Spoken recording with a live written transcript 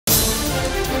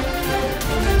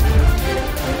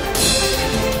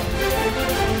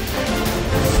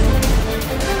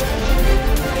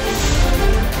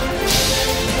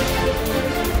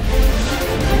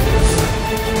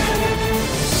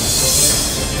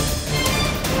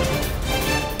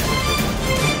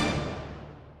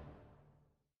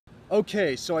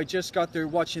Okay, so I just got through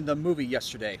watching the movie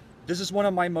yesterday. This is one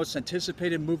of my most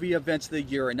anticipated movie events of the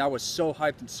year, and I was so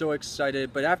hyped and so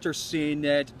excited, but after seeing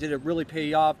it, did it really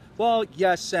pay off? Well,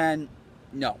 yes and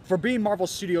no. For being Marvel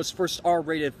Studios' first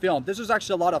R-rated film, this was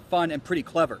actually a lot of fun and pretty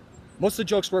clever. Most of the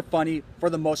jokes were funny, for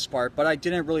the most part, but I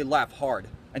didn't really laugh hard.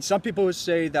 And some people would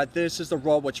say that this is the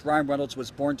role which Ryan Reynolds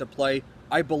was born to play.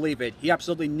 I believe it. He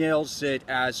absolutely nails it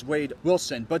as Wade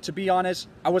Wilson. But to be honest,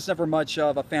 I was never much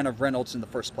of a fan of Reynolds in the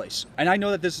first place. And I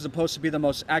know that this is supposed to be the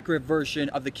most accurate version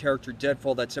of the character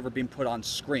Deadpool that's ever been put on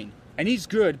screen. And he's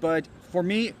good, but for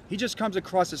me, he just comes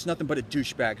across as nothing but a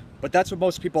douchebag. But that's what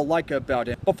most people like about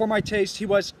him. But for my taste, he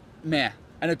was meh.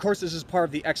 And of course, this is part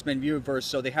of the X-Men universe,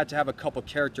 so they had to have a couple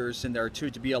characters in there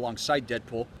too to be alongside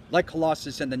Deadpool, like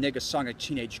Colossus and the Negasonic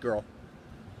teenage girl.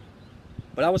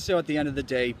 But I would say at the end of the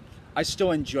day, I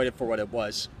still enjoyed it for what it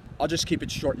was. I'll just keep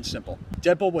it short and simple.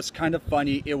 Deadpool was kind of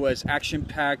funny, it was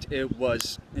action-packed, it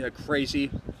was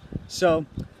crazy. So,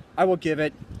 I will give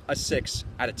it a 6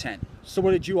 out of 10. So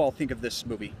what did you all think of this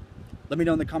movie? Let me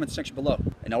know in the comments section below.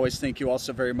 And always thank you all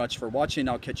so very much for watching.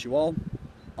 I'll catch you all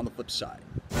on the flip side.